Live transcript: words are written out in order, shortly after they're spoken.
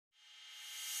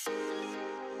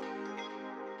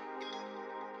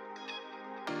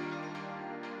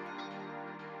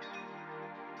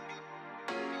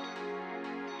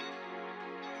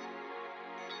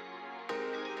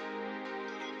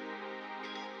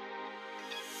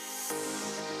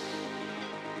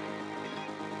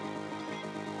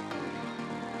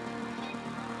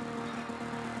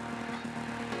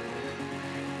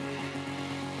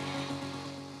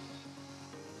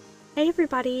Hey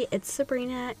everybody, it's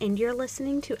Sabrina, and you're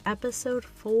listening to episode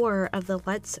 4 of the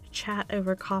Let's Chat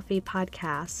Over Coffee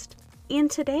podcast. And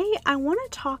today I want to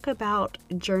talk about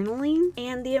journaling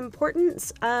and the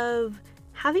importance of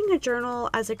having a journal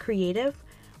as a creative,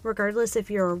 regardless if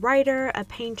you're a writer, a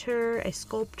painter, a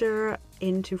sculptor,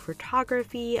 into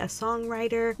photography, a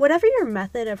songwriter, whatever your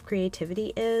method of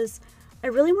creativity is. I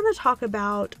really want to talk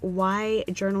about why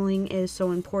journaling is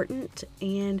so important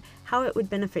and how it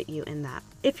would benefit you in that.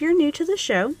 If you're new to the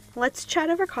show, Let's Chat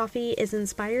Over Coffee is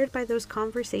inspired by those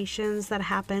conversations that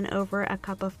happen over a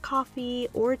cup of coffee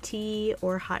or tea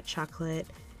or hot chocolate.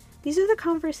 These are the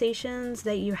conversations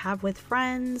that you have with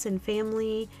friends and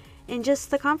family, and just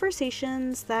the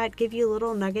conversations that give you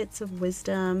little nuggets of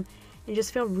wisdom and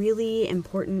just feel really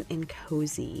important and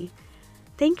cozy.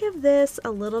 Think of this a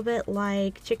little bit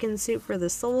like Chicken Soup for the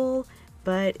Soul,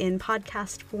 but in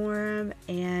podcast form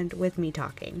and with me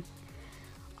talking.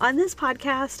 On this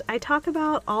podcast, I talk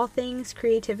about all things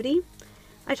creativity.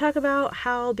 I talk about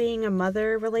how being a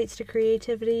mother relates to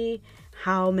creativity,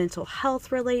 how mental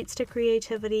health relates to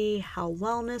creativity, how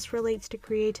wellness relates to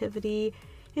creativity,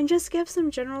 and just give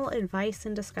some general advice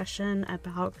and discussion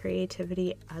about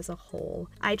creativity as a whole.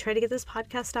 I try to get this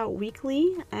podcast out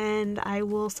weekly, and I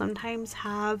will sometimes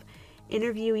have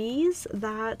interviewees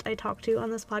that I talk to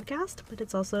on this podcast, but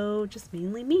it's also just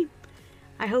mainly me.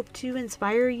 I hope to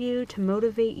inspire you, to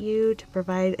motivate you, to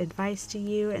provide advice to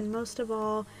you, and most of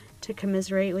all, to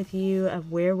commiserate with you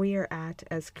of where we are at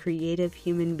as creative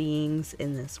human beings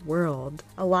in this world.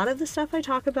 A lot of the stuff I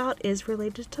talk about is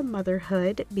related to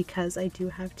motherhood because I do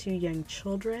have 2 young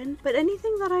children, but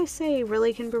anything that I say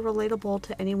really can be relatable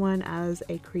to anyone as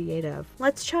a creative.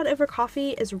 Let's Chat Over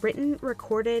Coffee is written,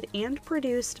 recorded, and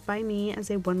produced by me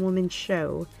as a one-woman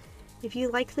show. If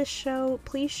you like this show,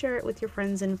 please share it with your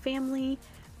friends and family.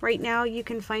 Right now, you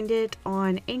can find it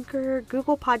on Anchor,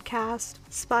 Google Podcast,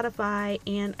 Spotify,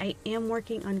 and I am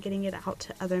working on getting it out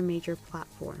to other major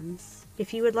platforms.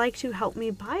 If you would like to help me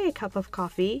buy a cup of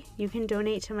coffee, you can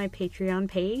donate to my Patreon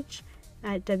page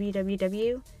at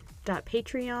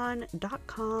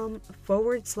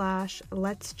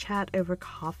www.patreon.com/Let's Chat Over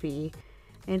Coffee.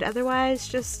 And otherwise,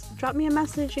 just drop me a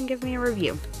message and give me a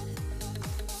review.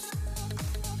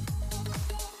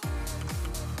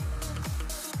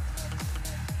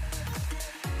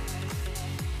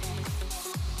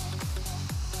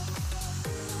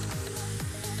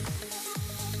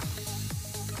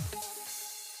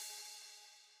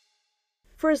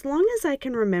 For as long as I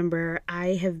can remember, I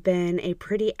have been a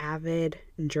pretty avid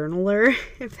journaler,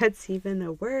 if that's even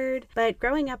a word. But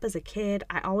growing up as a kid,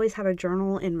 I always had a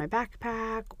journal in my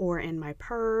backpack or in my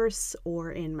purse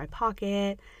or in my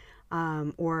pocket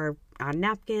or on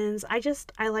napkins. I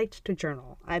liked to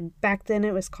journal. Back then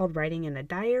it was called writing in a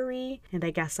diary, and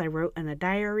I guess I wrote in a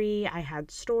diary. I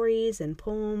had stories and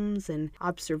poems and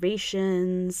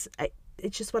observations.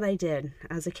 It's just what I did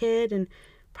as a kid, and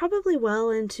probably well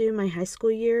into my high school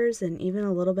years and even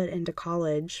a little bit into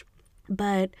college.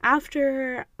 But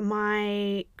after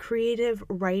my creative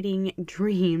writing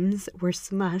dreams were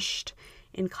smushed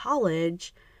in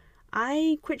college,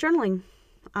 I quit journaling.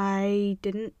 I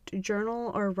didn't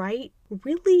journal or write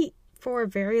really for a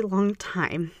very long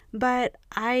time, but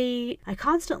I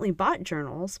constantly bought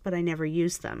journals, but I never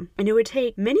used them. And it would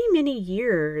take many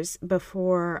years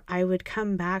before I would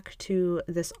come back to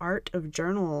this art of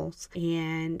journals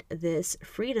and this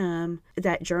freedom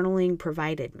that journaling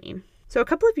provided me. So a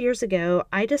couple of years ago,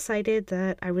 I decided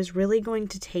that I was really going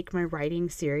to take my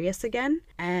writing serious again,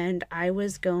 and I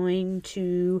was going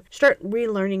to start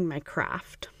relearning my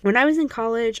craft. When I was in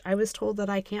college, I was told that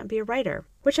I can't be a writer,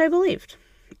 which I believed.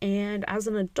 And as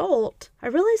an adult, I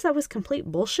realized that was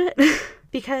complete bullshit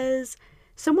because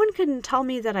someone couldn't tell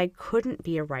me that I couldn't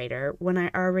be a writer when I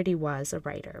already was a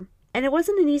writer. And it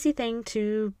wasn't an easy thing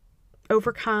to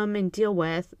overcome and deal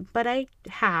with, but I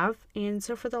have. And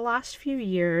so for the last few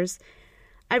years,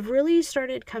 I've really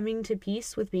started coming to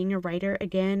peace with being a writer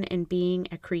again and being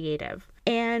a creative.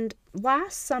 And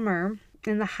last summer,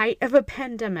 in the height of a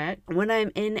pandemic, when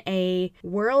I'm in a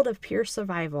world of pure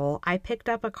survival, I picked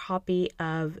up a copy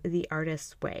of The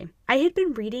Artist's Way. I had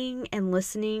been reading and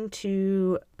listening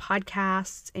to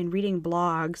podcasts and reading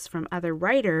blogs from other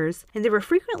writers, and they were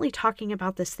frequently talking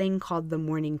about this thing called the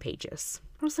morning pages.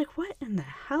 I was like, what in the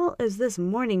hell is this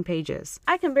morning pages?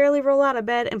 I can barely roll out of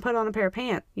bed and put on a pair of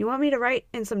pants. You want me to write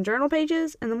in some journal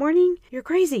pages in the morning? You're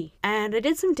crazy. And I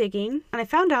did some digging, and I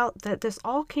found out that this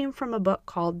all came from a book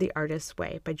called The Artist's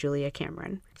Way by Julia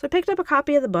Cameron. So I picked up a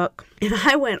copy of the book, and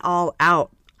I went all out.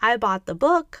 I bought the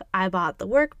book, I bought the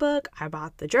workbook, I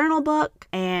bought the journal book,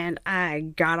 and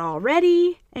I got all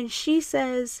ready. And she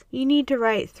says, you need to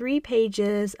write 3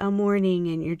 pages a morning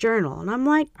in your journal. And I'm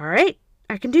like, all right,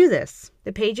 I can do this.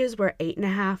 The pages were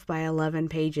 8.5 by 11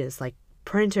 pages, like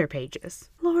printer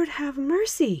pages. Lord have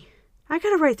mercy. I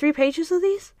gotta write 3 pages of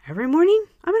these every morning?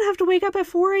 I'm gonna have to wake up at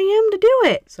 4 a.m. to do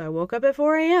it. So I woke up at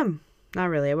 4 a.m. Not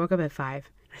really, I woke up at 5.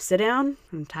 I sit down,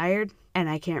 I'm tired, and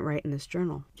I can't write in this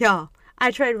journal. Y'all,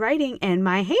 I tried writing and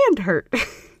my hand hurt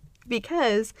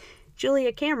because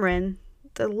Julia Cameron,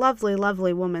 the lovely,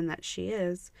 lovely woman that she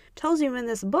is, tells you in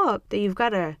this book that you've got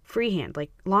to freehand,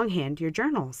 like longhand, your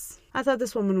journals. I thought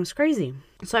this woman was crazy.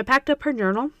 So I packed up her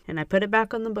journal and I put it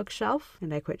back on the bookshelf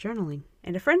and I quit journaling.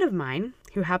 And a friend of mine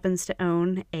who happens to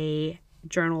own a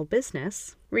journal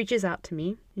business reaches out to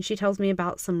me and she tells me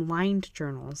about some lined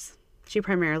journals. She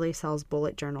primarily sells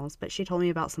bullet journals, but she told me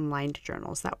about some lined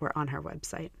journals that were on her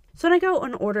website. So I go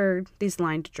and order these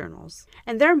lined journals,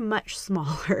 and they're much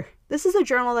smaller. This is a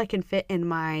journal that can fit in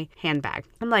my handbag.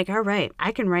 I'm like, all right,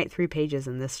 I can write 3 pages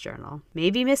in this journal.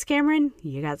 Maybe, Miss Cameron,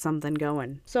 you got something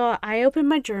going. So I open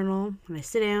my journal, and I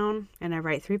sit down, and I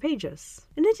write 3 pages.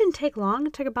 And it didn't take long.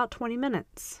 It took about 20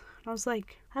 minutes. And I was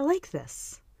like, I like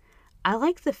this. I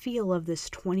like the feel of this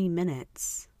 20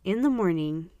 minutes in the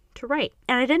morning to write.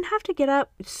 And I didn't have to get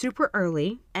up super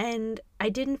early and I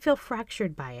didn't feel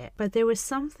fractured by it. But there was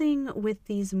something with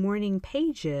these morning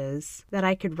pages that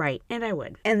I could write, and I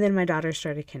would. And then my daughter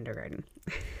started kindergarten.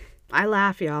 I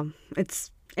laugh, y'all.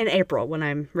 It's in April when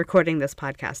I'm recording this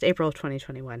podcast, April of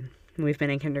 2021. We've been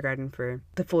in kindergarten for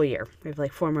the full year. We have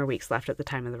like 4 more weeks left at the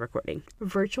time of the recording.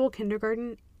 Virtual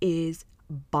kindergarten is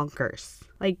bonkers.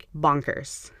 Like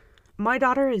bonkers. My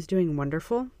daughter is doing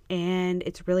wonderful and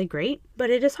it's really great, but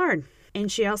it is hard.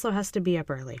 And she also has to be up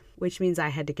early, which means I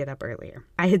had to get up earlier.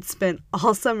 I had spent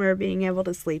all summer being able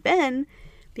to sleep in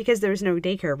because there was no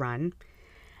daycare run.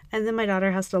 And then my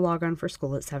daughter has to log on for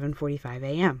school at 7:45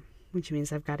 a.m., which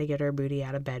means I've got to get her booty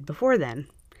out of bed before then.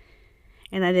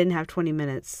 And I didn't have 20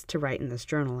 minutes to write in this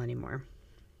journal anymore.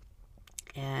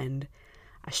 And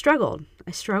I struggled.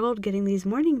 I struggled getting these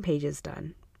morning pages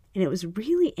done. And it was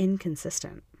really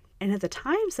inconsistent. And at the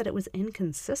times that it was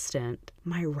inconsistent,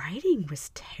 my writing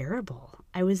was terrible.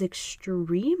 I was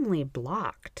extremely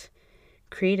blocked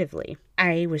creatively.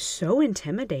 I was so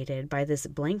intimidated by this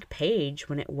blank page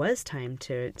when it was time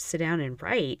to sit down and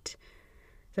write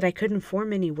that I couldn't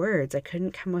form any words. I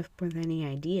couldn't come up with any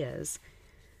ideas.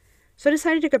 So I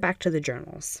decided to go back to the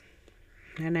journals.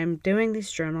 And I'm doing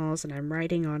these journals and I'm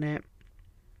writing on it.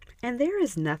 And there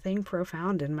is nothing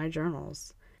profound in my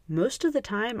journals. Most of the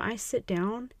time I sit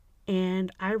down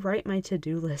and I write my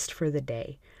to-do list for the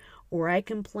day, or I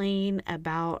complain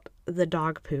about the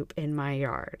dog poop in my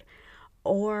yard,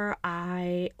 or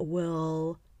I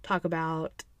will talk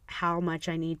about how much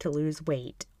I need to lose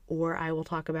weight, or I will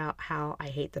talk about how I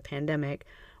hate the pandemic,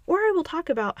 or I will talk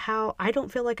about how I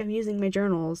don't feel like I'm using my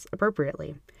journals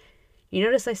appropriately. You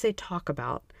notice I say talk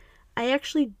about. I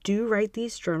actually do write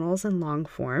these journals in long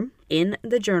form in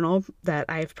the journal that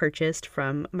I've purchased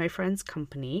from my friend's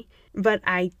company, but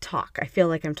I talk. I feel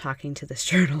like I'm talking to this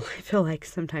journal. I feel like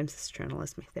sometimes this journal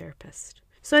is my therapist.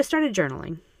 So I started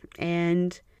journaling,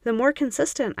 and the more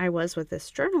consistent I was with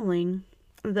this journaling,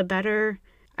 the better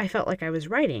I felt like I was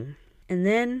writing. And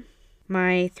then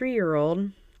my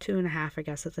 3-year-old, 2.5, I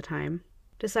guess at the time,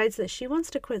 decides that she wants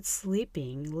to quit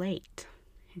sleeping late.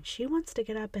 And she wants to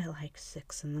get up at like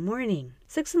 6 in the morning.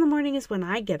 6 in the morning is when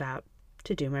I get up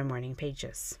to do my morning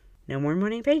pages. No more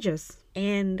morning pages.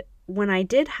 And when I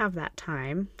did have that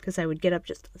time, because I would get up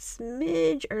just a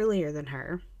smidge earlier than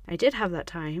her, I did have that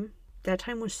time. That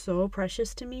time was so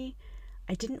precious to me.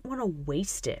 I didn't want to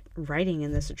waste it writing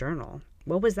in this journal.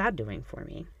 What was that doing for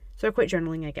me? So I quit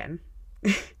journaling again.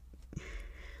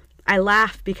 I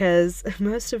laugh because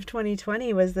most of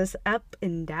 2020 was this up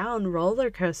and down roller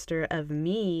coaster of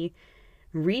me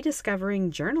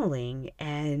rediscovering journaling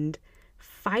and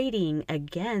fighting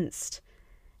against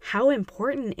how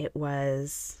important it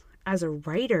was as a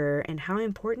writer and how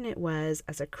important it was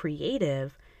as a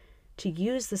creative to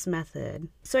use this method.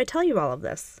 So I tell you all of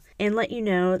this and let you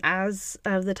know, as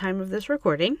of the time of this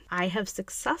recording, I have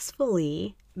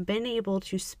successfully been able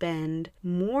to spend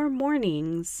more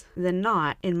mornings than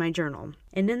not in my journal.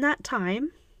 And in that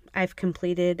time, I've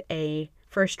completed a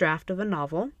first draft of a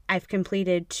novel. I've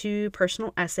completed 2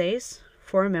 personal essays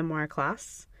for a memoir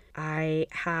class. I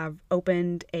have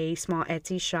opened a small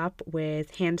Etsy shop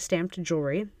with hand-stamped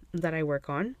jewelry that I work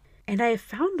on. And I have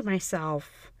found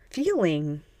myself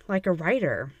feeling like a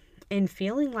writer and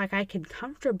feeling like I can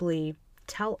comfortably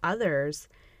tell others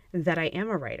that I am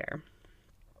a writer.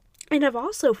 And I've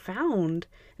also found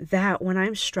that when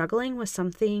I'm struggling with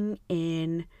something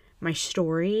in my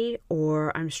story,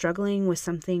 or I'm struggling with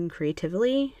something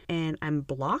creatively and I'm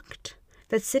blocked,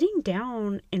 that sitting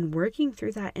down and working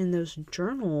through that in those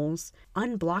journals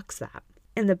unblocks that.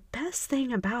 And the best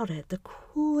thing about it, the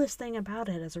coolest thing about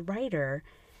it as a writer,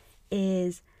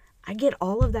 is I get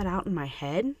all of that out in my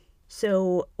head.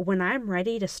 So when I'm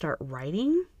ready to start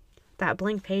writing, that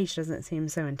blank page doesn't seem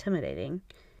so intimidating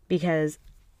because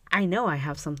I know I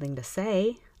have something to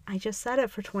say. I just said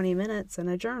it for 20 minutes in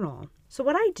a journal. So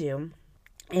what I do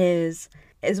is,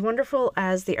 as wonderful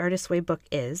as the Artist's Way book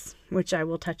is, which I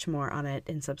will touch more on it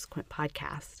in subsequent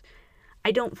podcasts,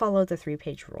 I don't follow the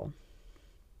 3-page rule.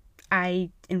 I,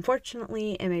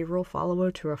 unfortunately, am a rule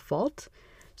follower to a fault,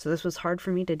 so this was hard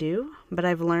for me to do, but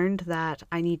I've learned that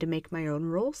I need to make my own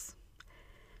rules.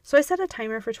 So I set a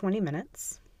timer for 20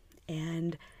 minutes,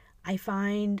 and I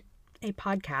find a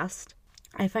podcast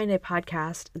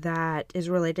that is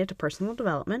related to personal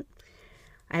development.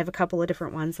 I have a couple of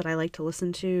different ones that I like to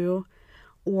listen to,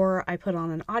 or I put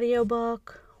on an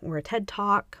audiobook or a TED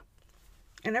Talk,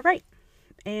 and I write.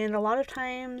 And a lot of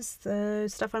times the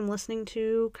stuff I'm listening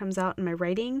to comes out in my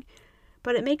writing,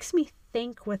 but it makes me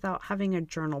think without having a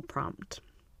journal prompt.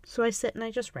 So I sit and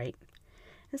I just write.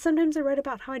 And sometimes I write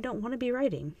about how I don't want to be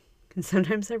writing. And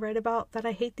sometimes I write about that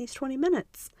I hate these 20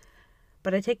 minutes.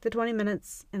 But I take the 20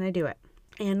 minutes and I do it.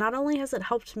 And not only has it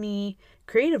helped me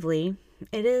creatively,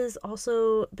 it has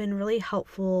also been really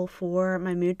helpful for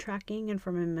my mood tracking and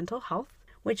for my mental health,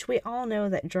 which we all know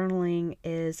that journaling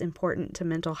is important to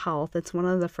mental health. It's one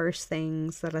of the first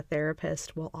things that a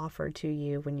therapist will offer to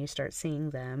you when you start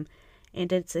seeing them.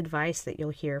 And it's advice that you'll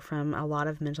hear from a lot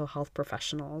of mental health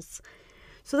professionals.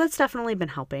 So that's definitely been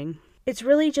helping. It's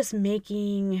really just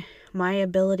making my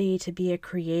ability to be a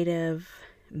creative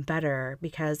better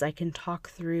because I can talk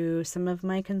through some of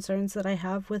my concerns that I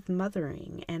have with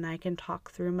mothering, and I can talk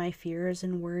through my fears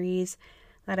and worries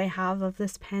that I have of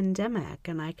this pandemic,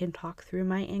 and I can talk through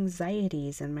my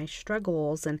anxieties and my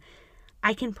struggles, and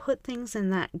I can put things in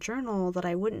that journal that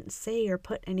I wouldn't say or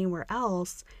put anywhere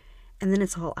else, and then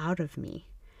it's all out of me.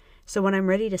 So when I'm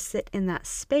ready to sit in that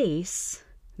space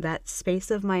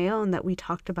of my own that we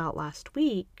talked about last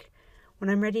week, when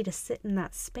I'm ready to sit in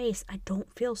that space, I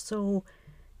don't feel so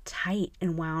tight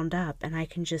and wound up, and I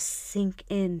can just sink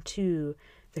into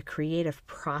the creative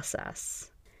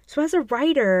process. So as a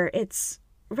writer, it's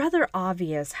rather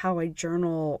obvious how a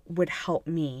journal would help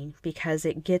me because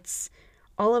it gets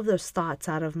all of those thoughts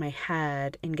out of my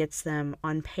head and gets them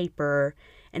on paper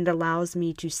and allows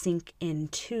me to sink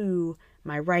into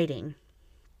my writing.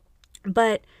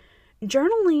 But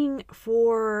journaling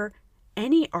for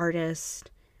any artist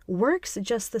works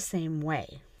just the same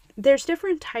way. There's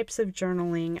different types of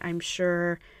journaling. I'm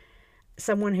sure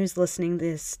someone who's listening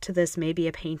to this may be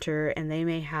a painter and they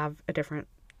may have a different,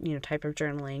 type of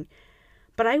journaling.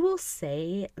 But I will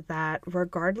say that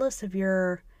regardless of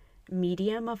your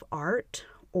medium of art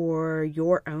or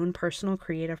your own personal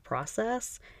creative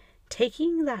process,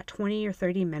 taking that 20 or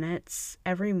 30 minutes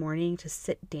every morning to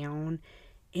sit down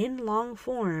in long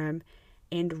form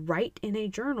and write in a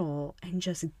journal and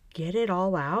just get it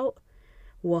all out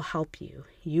will help you.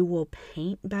 You will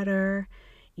paint better.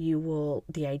 The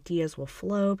ideas will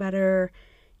flow better.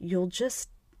 You'll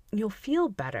feel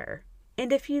better.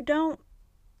 And if you don't,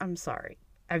 I'm sorry.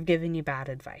 I've given you bad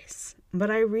advice. But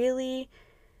I really,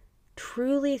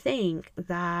 truly think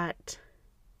that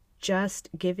just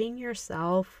giving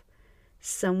yourself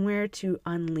somewhere to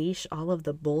unleash all of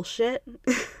the bullshit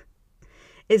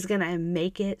is going to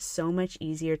make it so much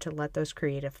easier to let those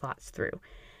creative thoughts through.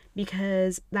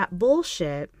 Because that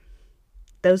bullshit,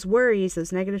 those worries,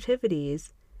 those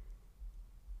negativities,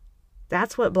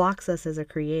 that's what blocks us as a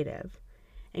creative.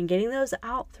 And getting those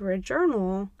out through a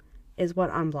journal is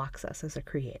what unblocks us as a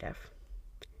creative.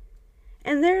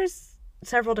 And there's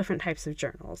several different types of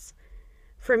journals.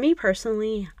 For me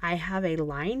personally, I have a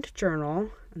lined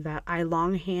journal that I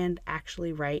longhand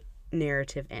actually write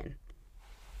narrative in.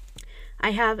 I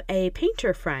have a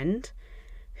painter friend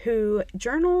who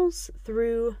journals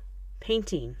through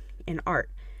painting and art.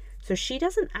 So she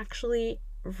doesn't actually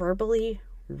verbally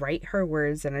write her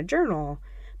words in a journal,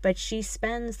 but she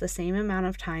spends the same amount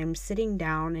of time sitting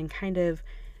down and kind of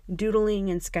doodling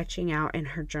and sketching out in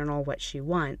her journal what she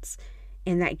wants.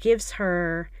 And that gives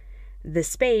her the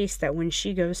space that when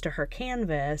she goes to her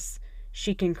canvas,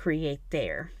 she can create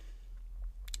there.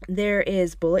 There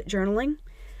is bullet journaling,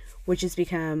 which has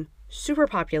become super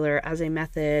popular as a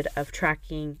method of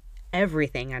tracking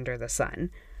everything under the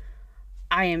sun.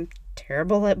 I am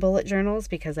terrible at bullet journals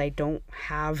because I don't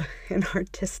have an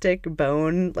artistic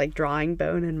bone, like drawing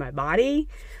bone in my body.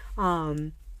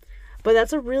 But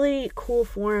that's a really cool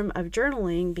form of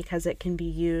journaling because it can be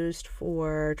used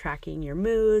for tracking your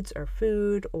moods or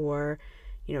food or,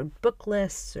 book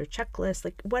lists or checklists,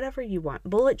 like whatever you want.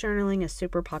 Bullet journaling is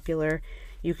super popular.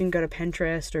 You can go to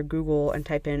Pinterest or Google and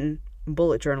type in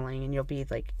bullet journaling and you'll be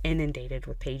like inundated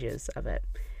with pages of it.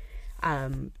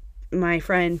 My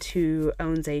friend who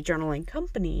owns a journaling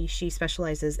company, she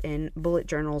specializes in bullet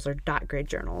journals or dot grid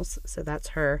journals. So that's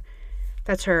her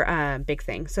big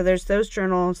thing. So there's those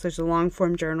journals, there's the long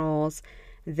form journals,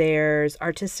 there's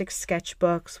artistic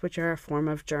sketchbooks, which are a form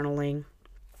of journaling.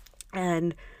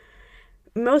 And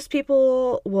most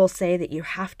people will say that you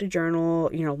have to journal,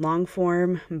 long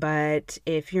form, but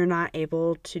if you're not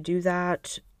able to do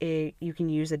that, you can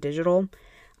use a digital.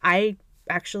 I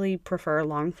actually prefer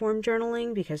long form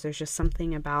journaling because there's just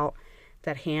something about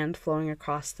that hand flowing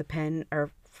across the pen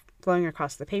or flowing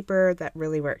across the paper that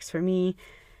really works for me.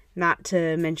 Not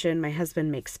to mention my husband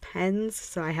makes pens,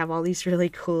 so I have all these really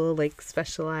cool, like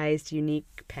specialized,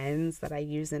 unique pens that I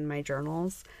use in my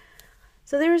journals.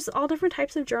 So there's all different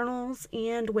types of journals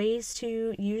and ways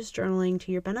to use journaling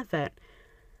to your benefit.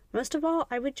 Most of all,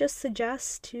 I would just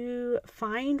suggest to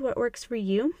find what works for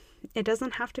you. It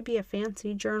doesn't have to be a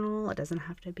fancy journal. It doesn't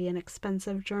have to be an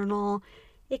expensive journal.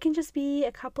 It can just be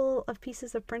a couple of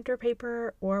pieces of printer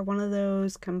paper or one of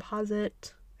those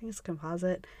composite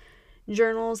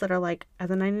journals that are like at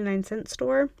the 99-cent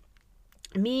store.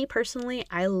 Me personally,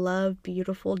 I love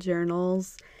beautiful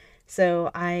journals. So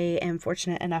I am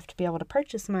fortunate enough to be able to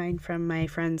purchase mine from my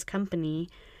friend's company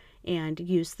and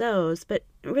use those. But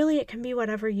really, it can be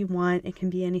whatever you want. It can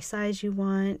be any size you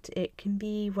want. It can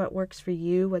be what works for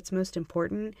you. What's most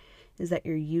important is that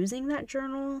you're using that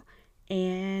journal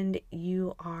and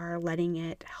you are letting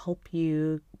it help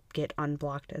you get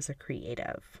unblocked as a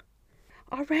creative.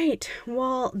 All right,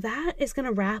 well, that is going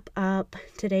to wrap up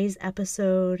today's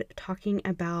episode talking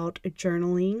about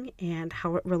journaling and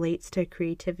how it relates to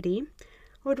creativity.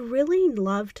 I would really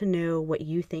love to know what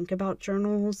you think about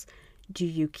journals. Do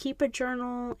you keep a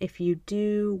journal? If you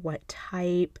do, what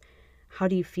type? How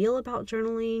do you feel about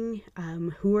journaling?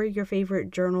 Who are your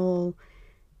favorite journalers?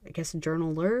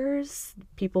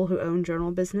 People who own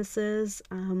journal businesses?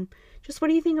 Just what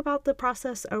do you think about the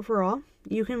process overall?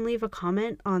 You can leave a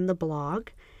comment on the blog,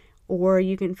 or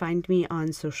you can find me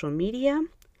on social media.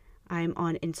 I'm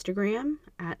on Instagram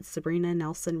at Sabrina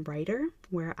Nelson Writer,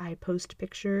 where I post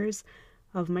pictures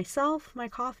of myself, my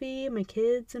coffee, my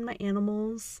kids, and my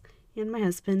animals, and my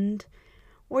husband.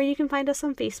 Or you can find us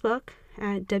on Facebook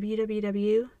at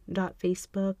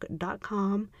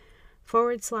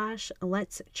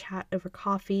www.facebook.com/Let's Chat Over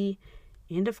Coffee.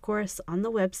 And of course, on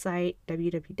the website,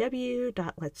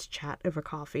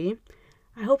 www.letschatovercoffee.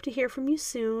 I hope to hear from you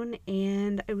soon,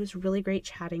 and it was really great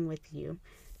chatting with you.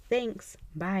 Thanks.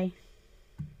 Bye.